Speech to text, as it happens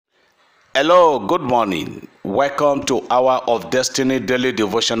Hello, good morning. Welcome to Hour of Destiny Daily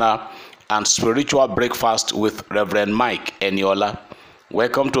Devotional and Spiritual Breakfast with Reverend Mike Eniola.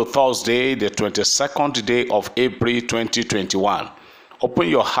 Welcome to Thursday, the 22nd day of April 2021. Open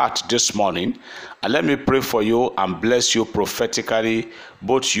your heart this morning and let me pray for you and bless you prophetically,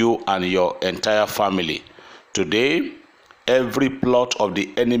 both you and your entire family. Today, every plot of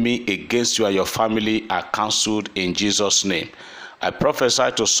the enemy against you and your family are cancelled in Jesus' name. I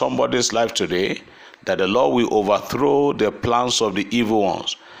prophesy to somebody's life today that the Lord will overthrow the plans of the evil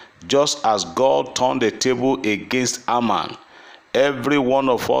ones. Just as God turned the table against Haman, every one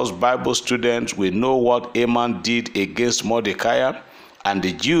of us Bible students will know what Haman did against Mordecai and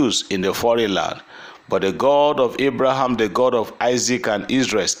the Jews in the foreign land. But the God of Abraham, the God of Isaac and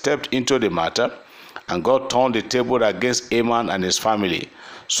Israel stepped into the matter, and God turned the table against Haman and his family.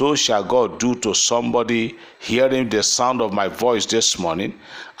 So shall God do to somebody hearing the sound of my voice this morning.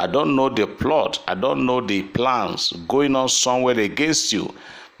 I don't know the plot, I don't know the plans going on somewhere against you,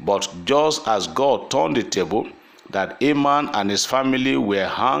 but just as God turned the table, that Haman and his family were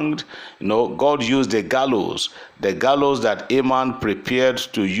hanged, God used the gallows that Haman prepared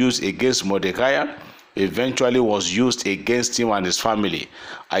to use against Mordecai eventually was used against him and his family.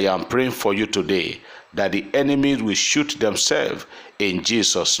 I am praying for you today that the enemies will shoot themselves in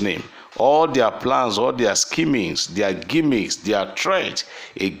Jesus' name. All their plans, all their schemings, their gimmicks, their threats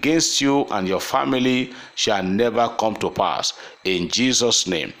against you and your family shall never come to pass in Jesus'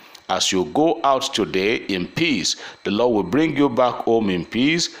 name. As you go out today in peace, the Lord will bring you back home in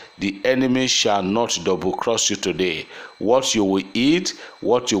peace. The enemy shall not double cross you today. What you will eat,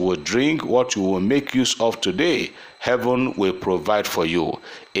 what you will drink, what you will make use of today, heaven will provide for you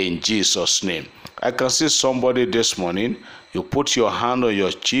in Jesus' name. I can see somebody this morning, you put your hand on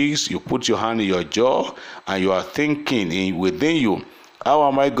your cheeks, you put your hand in your jaw, and you are thinking within you, how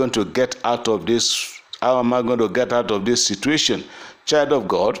am I going to get out of this? How am I going to get out of this situation? Child of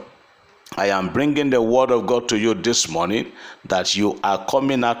God, I am bringing the word of God to you this morning that you are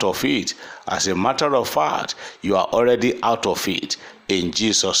coming out of it. As a matter of fact, you are already out of it in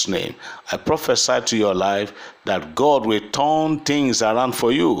Jesus' name. I prophesy to your life that God will turn things around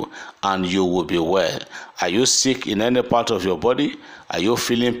for you and you will be well. Are you sick in any part of your body? Are you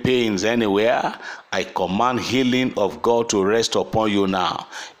feeling pains anywhere? I command healing of God to rest upon you now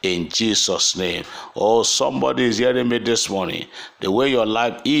in Jesus' name. Oh, somebody is hearing me this morning. The way your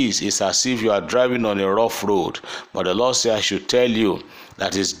life is as if you are driving on a rough road. But the Lord said I should tell you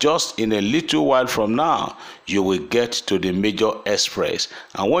that it's just in a little while from now, you will get to the major express.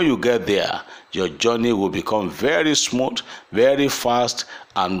 And when you get there, your journey will become very smooth, very fast,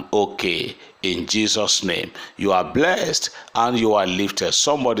 and okay. In Jesus' name, you are blessed and you are lifted.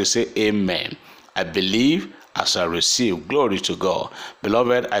 Somebody say amen. I believe as I receive. Glory to God.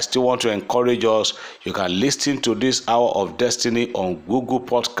 Beloved, I still want to encourage us. You can listen to this Hour of Destiny on Google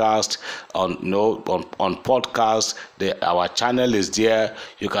Podcast, on podcast. Our channel is there.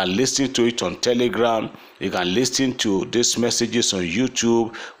 You can listen to it on Telegram. You can listen to these messages on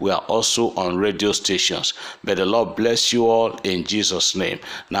YouTube. We are also on radio stations. May the Lord bless you all in Jesus' name.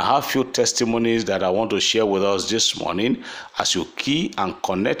 Now, I have a few testimonies that I want to share with us this morning. As you key and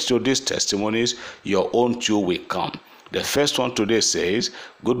connect to these testimonies, your own too will come. The first one today says,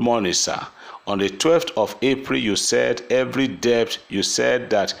 "Good morning, sir. On the 12th of April, you said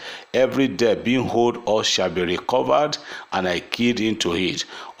that every debt being owed us shall be recovered, and I keyed into it.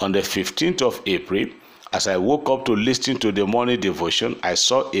 On the 15th of April, as I woke up to listen to the morning devotion, I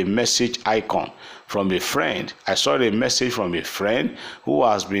saw a message icon from a friend. I saw a message from a friend who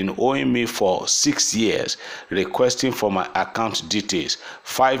has been owing me for 6 years, requesting for my account details.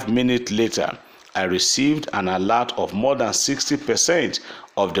 5 minutes later, I received an alert of more than 60%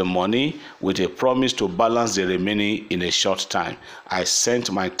 of the money with a promise to balance the remaining in a short time. I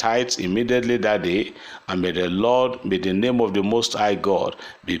sent my tithes immediately that day, and may the name of the Most High God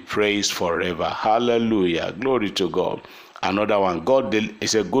be praised forever." Hallelujah. Glory to God. Another one,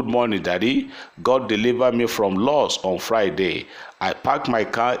 it's a good morning, Daddy. God delivered me from loss on Friday. I parked my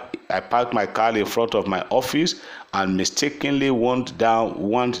car in front of my office and mistakenly wound down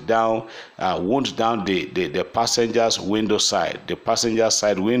the passenger's window side, the passenger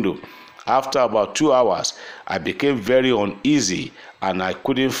side window. After about 2 hours, I became very uneasy and I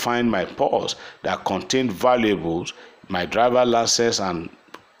couldn't find my purse that contained valuables, my driver license and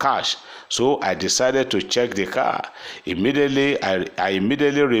cash. So I decided to check the car. I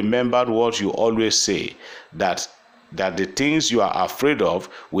immediately remembered what you always say, that the things you are afraid of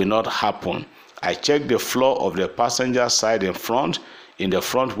will not happen. I checked the floor of the passenger side in the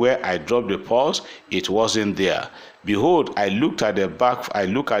front where I dropped the purse. It wasn't there. Behold, I looked at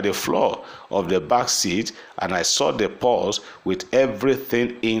the floor of the back seat, and I saw the purse with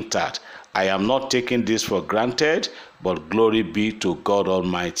everything intact. I am not taking this for granted, but glory be to God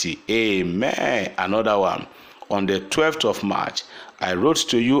Almighty. Amen. Another one. On the 12th of March, I wrote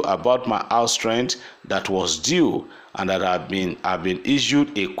to you about my house rent that was due and that I've been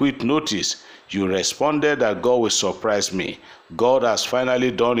issued a quick notice. You responded that God will surprise me. God has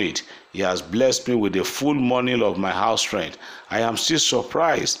finally done it. He has blessed me with the full money of my house rent. I am still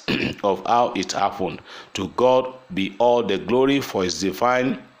surprised of how it happened. To God be all the glory for his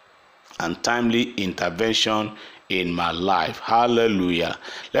divine and timely intervention in my life. Hallelujah.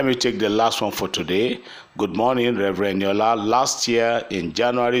 Let me take the last one for today. Good morning, Reverend Yola. Last year in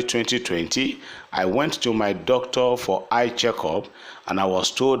January 2020, I went to my doctor for eye checkup, and I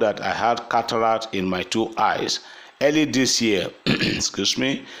was told that I had cataract in my two eyes. Early this year,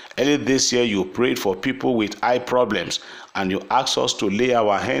 early this year you prayed for people with eye problems, and you asked us to lay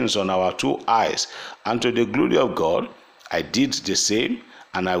our hands on our two eyes. And to the glory of God, I did the same,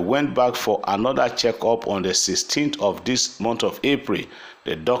 and I went back for another checkup on the 16th of this month of April.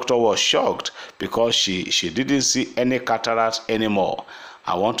 The doctor was shocked because she didn't see any cataracts anymore.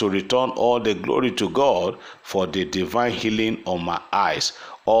 I want to return all the glory to God for the divine healing on my eyes,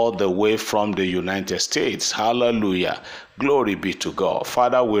 all the way from the United States. Hallelujah. Glory be to God.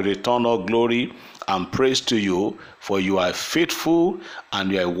 Father, we return all glory and praise to you, for you are faithful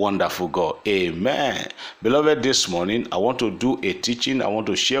and you are a wonderful God. Amen. Beloved, this morning I want to do a teaching. I want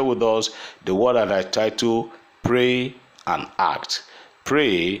to share with us the word that I title Pray and Act.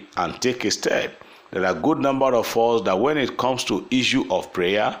 Pray and take a step. There are a good number of us that when it comes to issue of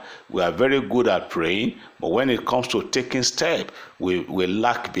prayer, we are very good at praying, but when it comes to taking step, we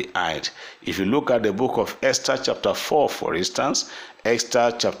lag behind. If you look at the book of Esther chapter 4, for instance,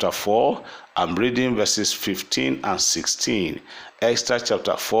 Esther chapter 4, I'm reading verses 15 and 16. Esther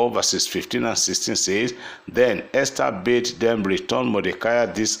chapter 4 verses 15 and 16 says, Then Esther bade them return Mordecai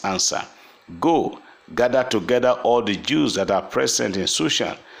this answer, Go, gather together all the Jews that are present in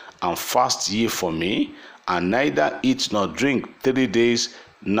Shushan, and fast ye for me, and neither eat nor drink 3 days,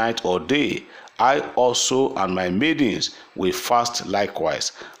 night or day. I also and my maidens will fast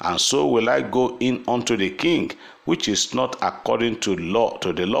likewise, and so will I go in unto the king, which is not according to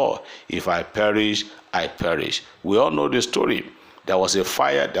the law. If I perish, I perish. We all know the story. There was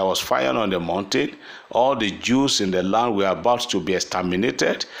fire on the mountain. All the Jews in the land were about to be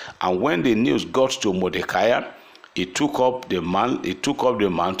exterminated, and when the news got to Mordecai, he took up the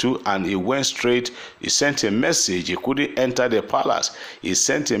mantle and he went straight. He sent a message. He couldn't enter the palace. He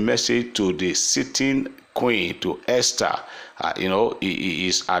sent a message to the sitting queen, to Esther,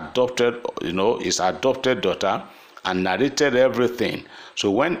 his adopted daughter, and narrated everything. So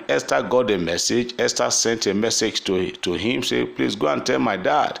when Esther got the message, Esther sent a message to him, say, please go and tell my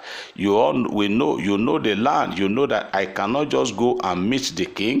dad. You know the land. You know that I cannot just go and meet the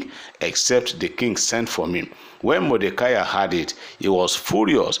king except the king sent for me. When Mordecai heard it, he was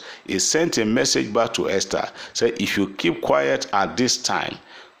furious. He sent a message back to Esther, said, if you keep quiet at this time,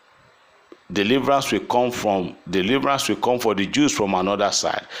 deliverance will come for the Jews from another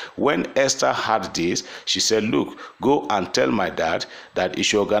side. When Esther heard this, she said, look, go and tell my dad that he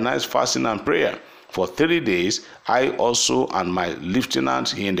should organize fasting and prayer. For 3 days, I also and my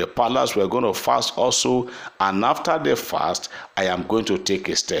lieutenant in the palace were going to fast also. And after the fast, I am going to take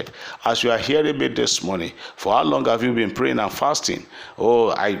a step. As you are hearing me this morning, for how long have you been praying and fasting? Oh,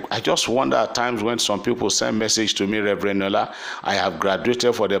 I just wonder at times when some people send message to me, Reverend Yola, I have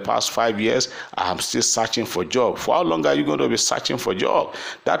graduated for the past 5 years. I am still searching for job. For how long are you going to be searching for job?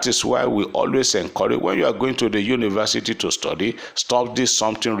 That is why we always encourage, when you are going to the university to study, study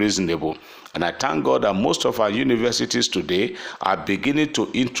something reasonable. And I thank God that most of our universities today are beginning to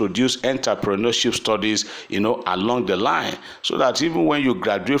introduce entrepreneurship studies, along the line, so that even when you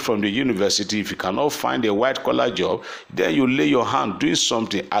graduate from the university, if you cannot find a white-collar job, then you lay your hand doing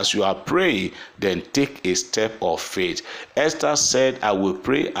something. As you are praying, then take a step of faith. Esther said, I will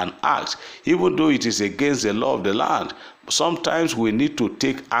pray and act, even though it is against the law of the land. Sometimes we need to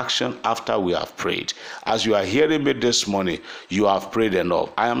take action after we have prayed. As you are hearing me this morning, you have prayed enough.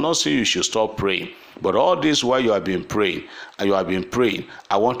 I am not saying you should stop praying, but all this while you have been praying, I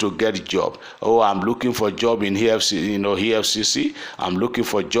want to get a job. Oh, I'm looking for a job in EFCC. I'm looking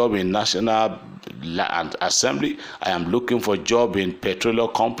for a job in National Assembly. I am looking for a job in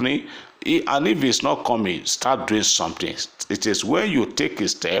petroleum company. And if it's not coming, start doing something. It is when you take a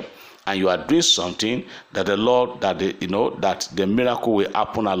step and you are doing something, that the Lord, that the miracle will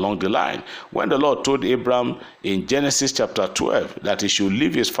happen along the line. When the Lord told Abraham in Genesis chapter 12 that he should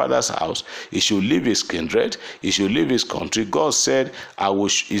leave his father's house, he should leave his kindred, he should leave his country, God said,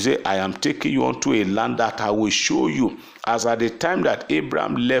 he said, I am taking you unto a land that I will show you. As at the time that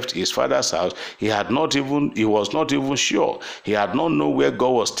Abraham left his father's house, he was not even sure. He had not known where God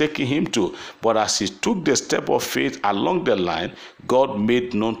was taking him to. But as he took the step of faith along the line, God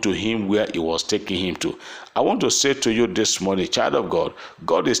made known to him where he was taking him to. I want to say to you this morning, child of God,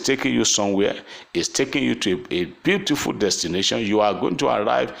 God is taking you somewhere. He's taking you to a beautiful destination. You are going to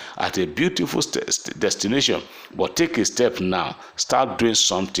arrive at a beautiful destination. But take a step now. Start doing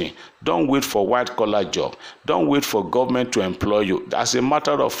something. Don't wait for white-collar job. Don't wait for government to employ you. As a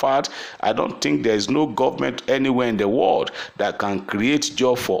matter of fact, I don't think there is no government anywhere in the world that can create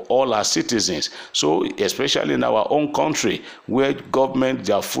job for all our citizens. So, especially in our own country, where government,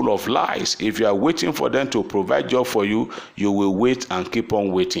 they are full of lies. If you are waiting for them to provide job for you, you will wait and keep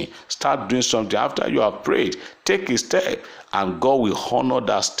on waiting. Start doing something. After you have prayed, take a step, and God will honor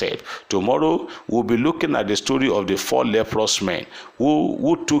that step. Tomorrow, we'll be looking at the story of the 4 leprous men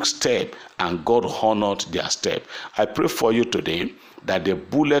who took step, and God honored their step. I pray for you today that the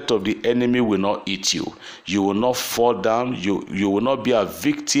bullet of the enemy will not eat you. You will not fall down. You will not be a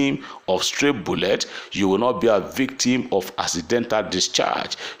victim of stray bullet. You will not be a victim of accidental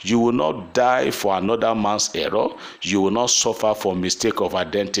discharge. You will not die for another man's error. You will not suffer for mistake of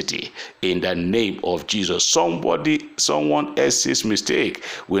identity. In the name of Jesus. Someone else's mistake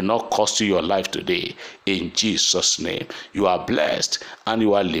will not cost you your life today. In Jesus' name. You are blessed and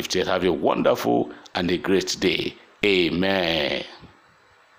you are lifted. Have a wonderful and a great day. Amen.